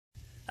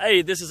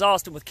Hey, this is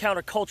Austin with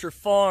Counterculture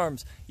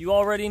Farms. You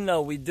already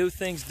know we do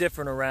things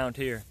different around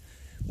here.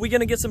 We're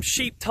gonna get some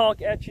sheep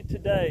talk at you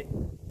today.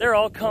 They're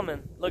all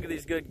coming. Look at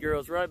these good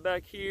girls right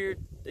back here,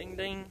 ding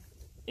ding,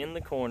 in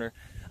the corner.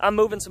 I'm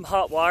moving some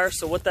hot wire,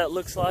 so what that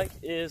looks like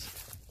is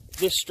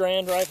this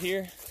strand right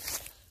here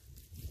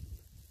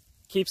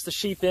keeps the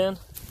sheep in.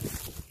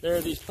 There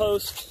are these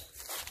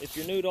posts. If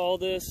you're new to all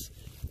this,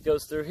 it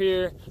goes through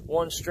here.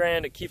 One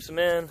strand, it keeps them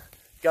in.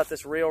 Got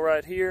this reel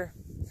right here.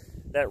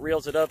 That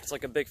reels it up. It's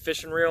like a big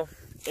fishing reel.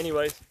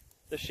 Anyways,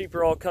 the sheep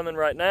are all coming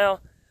right now.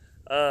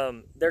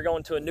 They're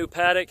going to a new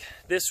paddock.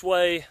 This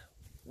way,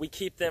 we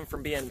keep them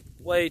from being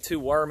way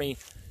too wormy.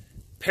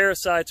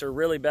 Parasites are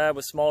really bad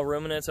with small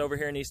ruminants over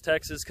here in East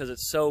Texas because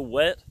it's so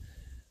wet.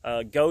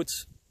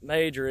 Goats,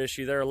 major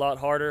issue. They're a lot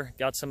harder.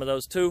 Got some of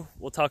those too.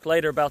 We'll talk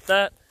later about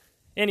that.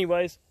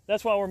 Anyways,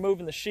 that's why we're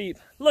moving the sheep.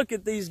 Look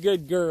at these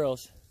good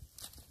girls.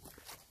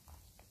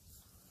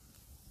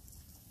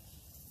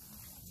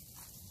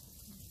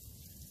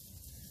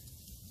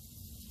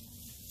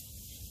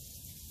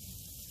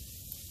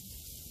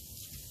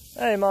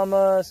 Hey,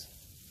 mamas.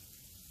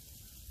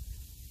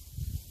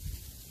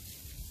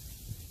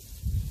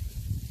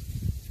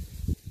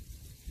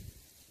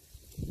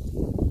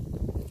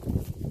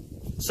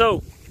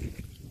 So,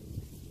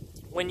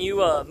 when you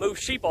move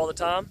sheep all the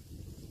time,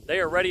 they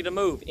are ready to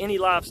move. Any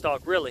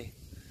livestock, really.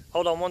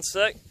 Hold on one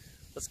sec.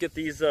 Let's get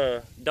these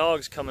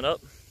dogs coming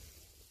up.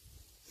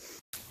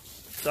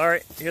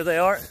 Sorry, here they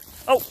are.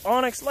 Oh,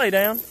 Onyx, lay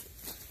down.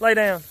 Lay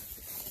down.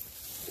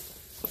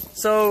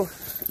 So,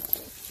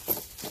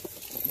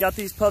 got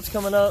these pups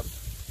coming up.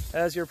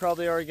 As you're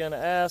probably already going to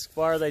ask,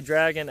 why are they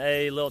dragging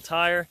a little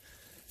tire?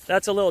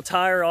 That's a little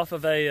tire off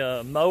of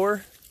a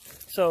mower.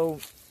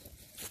 So,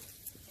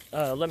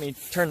 let me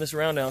turn this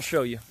around and I'll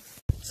show you.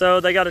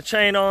 So they got a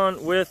chain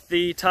on with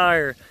the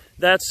tire.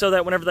 That's so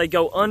that whenever they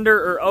go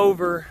under or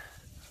over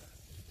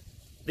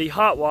the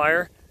hot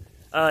wire,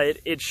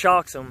 it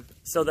shocks them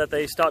so that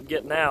they stop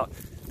getting out.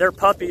 They're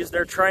puppies,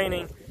 they're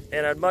training,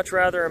 and I'd much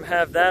rather them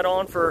have that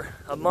on for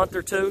a month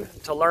or two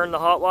to learn the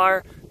hot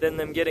wire than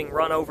them getting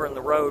run over in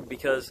the road,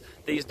 because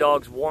these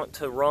dogs want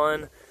to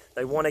run.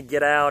 They want to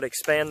get out,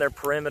 expand their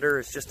perimeter.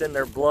 It's just in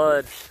their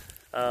blood.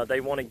 They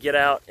want to get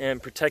out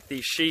and protect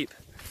these sheep.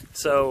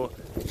 So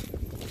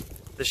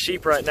the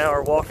sheep right now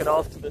are walking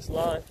off to this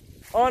line.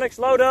 Onyx,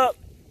 load up.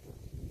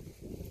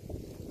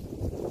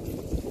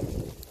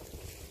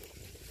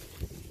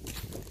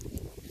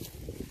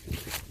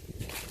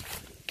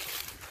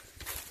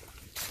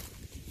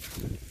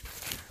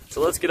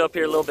 So let's get up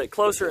here a little bit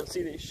closer and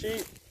see these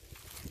sheep.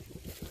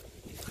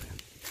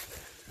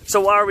 So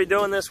why are we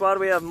doing this? Why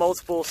do we have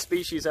multiple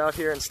species out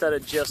here instead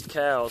of just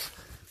cows?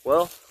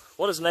 Well,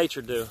 what does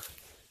nature do?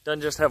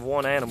 Doesn't just have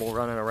one animal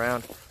running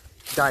around.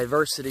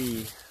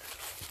 Diversity,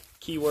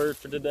 keyword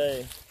for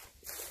today.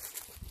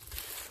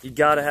 You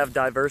gotta have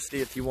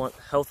diversity if you want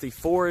healthy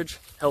forage,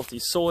 healthy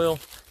soil,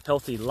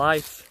 healthy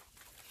life.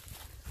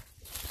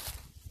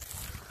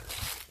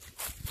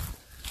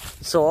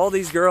 So all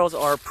these girls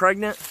are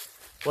pregnant.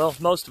 Well,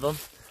 most of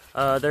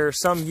them. There are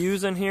some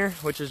ewes in here,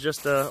 which is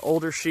just an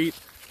older sheep.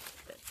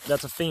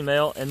 That's a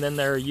female. And then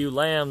there are ewe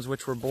lambs,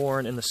 which were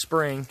born in the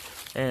spring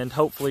and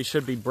hopefully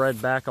should be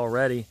bred back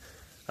already.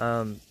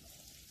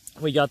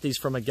 We got these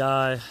from a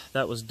guy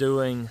that was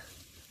doing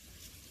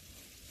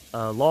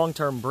a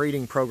long-term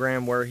breeding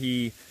program where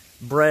he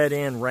bred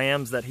in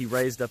rams that he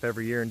raised up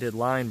every year and did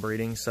line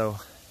breeding. So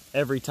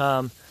every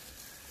time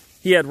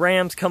he had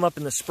rams come up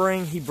in the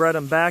spring, he bred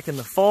them back in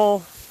the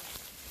fall.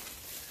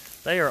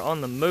 They are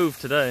on the move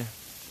today.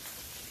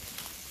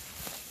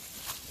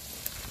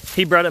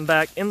 He bred them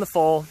back in the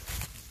fall,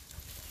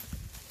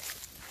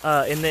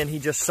 and then he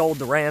just sold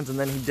the rams, and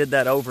then he did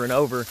that over and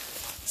over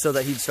so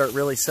that he'd start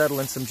really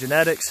settling some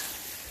genetics.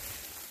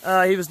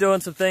 He was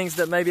doing some things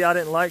that maybe I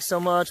didn't like so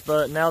much,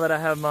 but now that I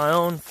have my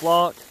own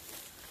flock,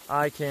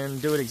 I can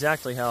do it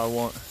exactly how I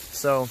want.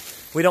 So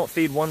we don't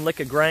feed one lick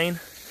of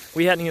grain.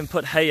 We hadn't even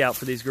put hay out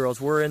for these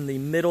girls. We're in the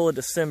middle of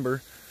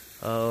December,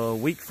 a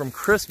week from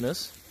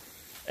Christmas,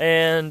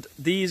 and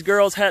these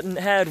girls hadn't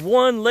had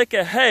one lick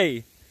of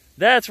hay.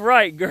 That's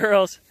right,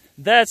 girls.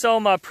 That's all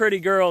my pretty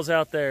girls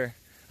out there.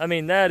 I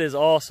mean, that is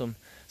awesome.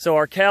 So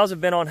our cows have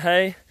been on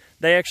hay.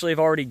 They actually have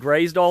already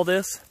grazed all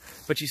this,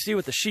 but you see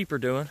what the sheep are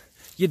doing.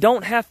 You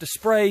don't have to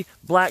spray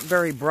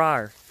blackberry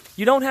briar.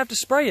 You don't have to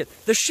spray it.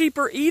 The sheep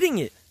are eating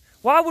it.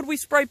 Why would we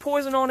spray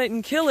poison on it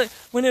and kill it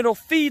when it'll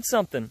feed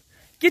something?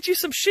 Get you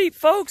some sheep,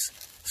 folks.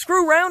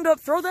 Screw Roundup,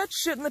 throw that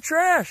shit in the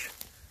trash.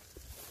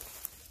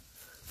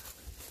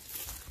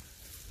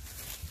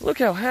 Look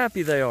how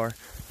happy they are.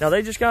 Now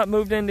they just got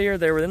moved into here.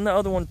 They were in the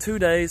other one 2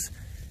 days.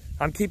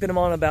 I'm keeping them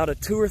on about a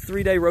 2 or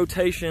 3 day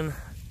rotation.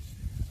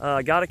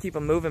 Got to keep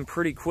them moving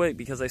pretty quick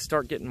because they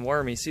start getting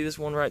wormy. See this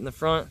one right in the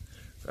front?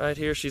 Right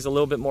here, she's a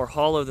little bit more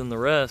hollow than the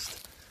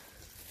rest.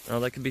 Now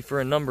that could be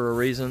for a number of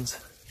reasons.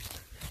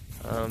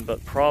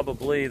 But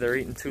probably they're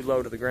eating too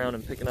low to the ground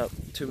and picking up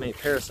too many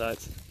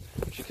parasites.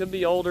 She could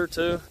be older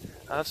too.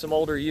 I have some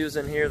older ewes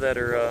in here that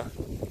are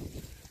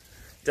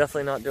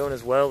Definitely not doing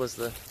as well as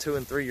the 2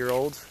 and 3 year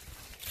olds.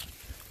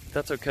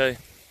 That's okay.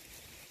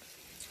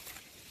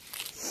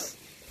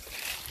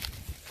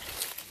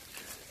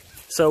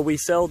 So we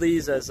sell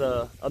these as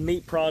a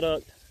meat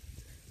product.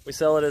 We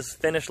sell it as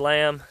finished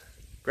lamb,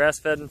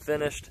 grass-fed and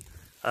finished.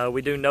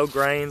 We do no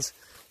grains.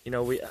 You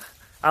know,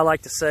 I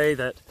like to say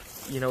that,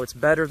 you know, it's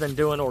better than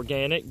doing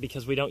organic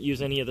because we don't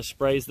use any of the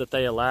sprays that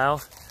they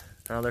allow.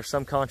 There's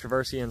some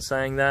controversy in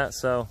saying that.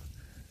 So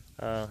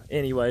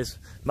anyways,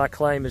 my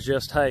claim is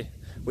just, hey,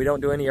 we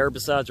don't do any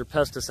herbicides or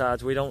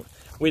pesticides.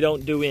 We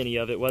don't do any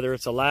of it, whether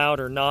it's allowed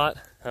or not.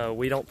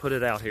 We don't put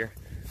it out here.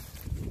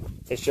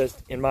 It's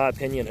just, in my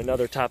opinion,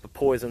 another type of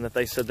poison that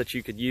they said that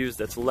you could use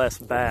that's less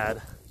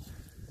bad,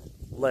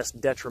 less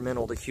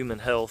detrimental to human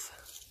health.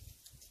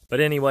 But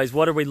anyways,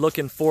 what are we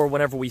looking for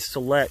whenever we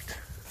select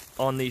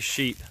on these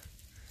sheep?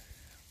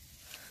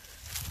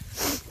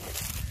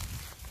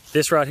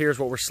 This right here is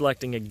what we're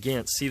selecting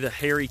against. See the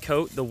hairy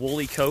coat, the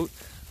woolly coat?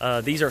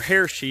 These are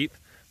hair sheep,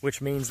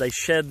 which means they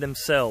shed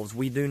themselves.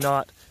 We do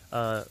not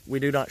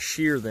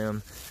shear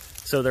them.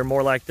 So they're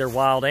more like their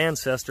wild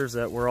ancestors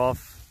that were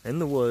off in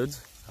the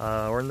woods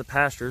or in the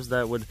pastures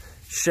that would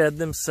shed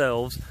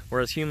themselves,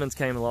 whereas humans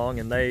came along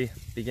and they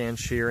began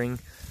shearing.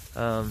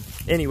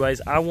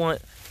 Anyways, I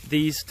want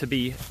these to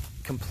be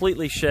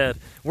completely shed.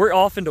 We're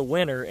off into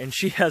winter and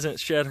she hasn't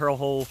shed her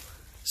whole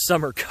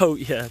summer coat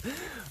yet,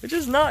 which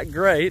is not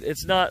great.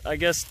 It's not, I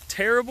guess,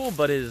 terrible,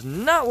 but it is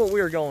not what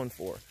we were going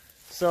for.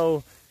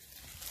 So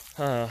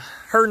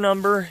her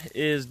number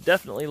is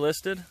definitely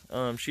listed.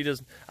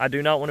 I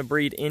do not want to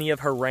breed any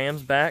of her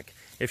rams back.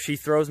 If she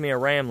throws me a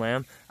ram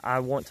lamb, I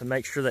want to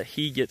make sure that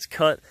he gets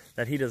cut,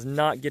 that he does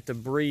not get to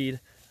breed,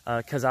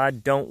 because I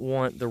don't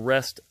want the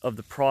rest of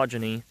the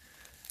progeny,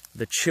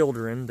 the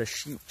children, the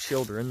sheep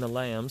children, the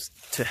lambs,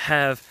 to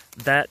have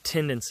that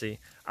tendency.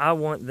 I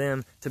want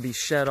them to be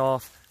shed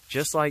off,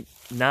 just like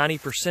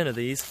 90% of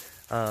these,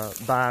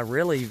 by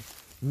really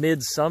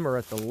midsummer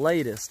at the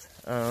latest.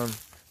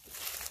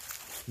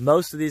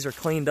 Most of these are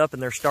cleaned up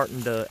and they're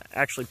starting to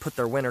actually put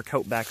their winter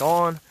coat back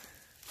on.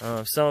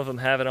 Some of them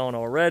have it on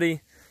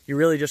already. You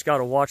really just got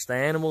to watch the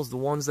animals. The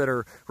ones that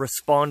are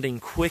responding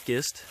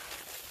quickest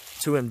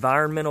to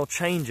environmental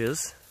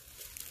changes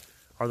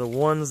are the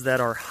ones that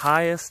are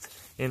highest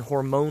in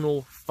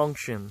hormonal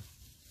function,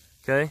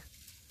 okay?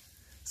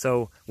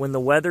 So when the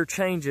weather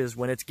changes,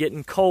 when it's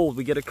getting cold,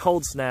 we get a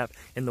cold snap,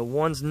 and the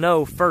ones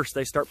know first,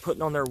 they start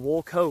putting on their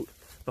wool coat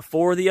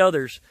before the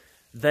others.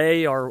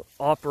 They are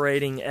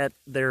operating at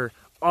their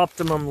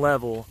optimum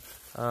level,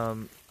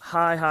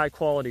 high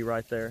quality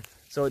right there.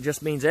 So it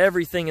just means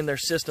everything in their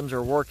systems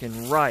are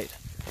working right.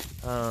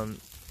 The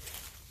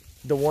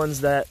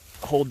ones that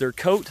hold their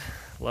coat,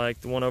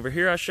 like the one over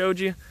here I showed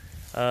you,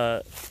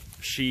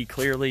 she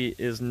clearly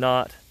is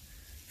not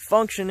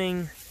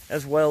functioning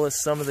as well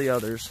as some of the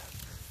others.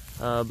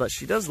 But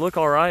she does look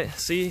all right.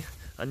 See,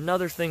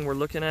 another thing we're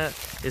looking at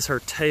is her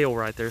tail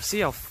right there. See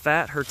how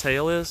fat her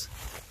tail is?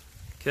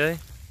 Okay.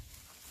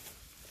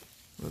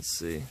 Let's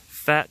see.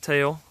 Fat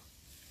tail.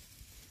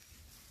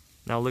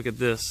 Now look at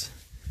this.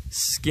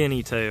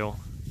 Skinny tail.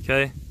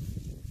 Okay.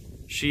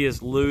 She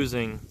is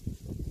losing.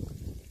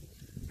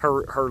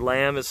 Her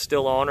lamb is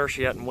still on her.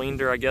 She hadn't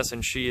weaned her, I guess,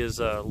 and she is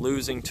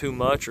losing too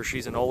much, or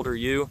she's an older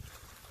ewe.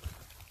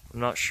 I'm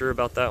not sure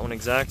about that one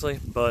exactly,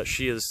 but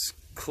she is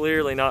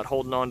clearly not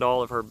holding on to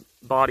all of her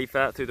body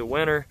fat through the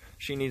winter.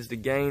 She needs to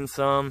gain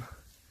some.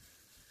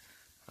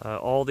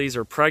 All these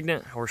are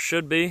pregnant, or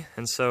should be,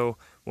 and so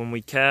when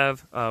we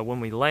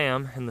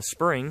lamb in the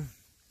spring,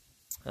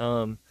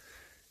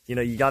 you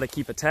know, you got to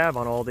keep a tab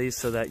on all these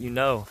so that you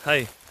know,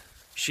 hey,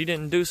 she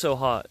didn't do so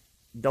hot.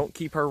 Don't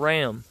keep her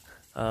ram.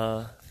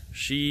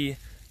 She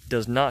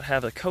does not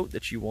have a coat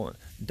that you want.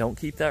 Don't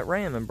keep that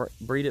ram and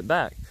breed it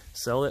back.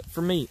 Sell it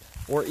for meat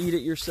or eat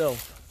it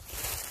yourself.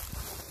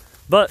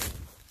 But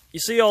you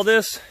see all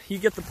this, you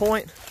get the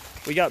point.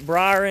 We got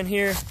briar in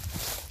here.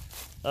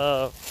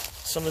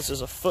 Some of this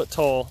is a foot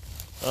tall.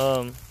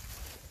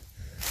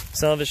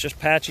 Some of it's just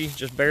patchy,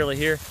 just barely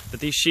here. But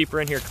these sheep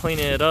are in here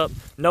cleaning it up.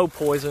 No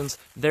poisons.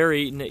 They're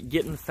eating it,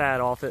 getting fat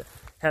off it.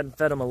 Hadn't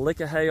fed them a lick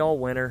of hay all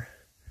winter.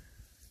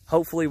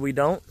 Hopefully we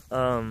don't,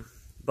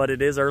 but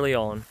it is early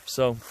on.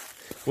 So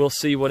we'll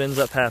see what ends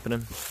up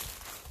happening.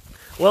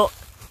 Well,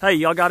 hey,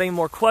 y'all got any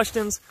more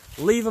questions?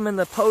 Leave them in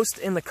the post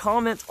in the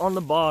comments on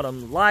the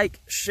bottom. Like,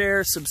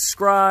 share,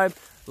 subscribe.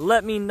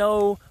 Let me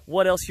know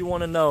what else you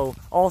want to know.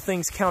 All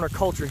things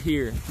counterculture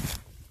here.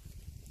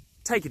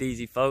 Take it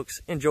easy, folks.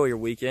 Enjoy your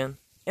weekend.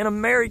 And a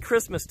Merry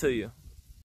Christmas to you.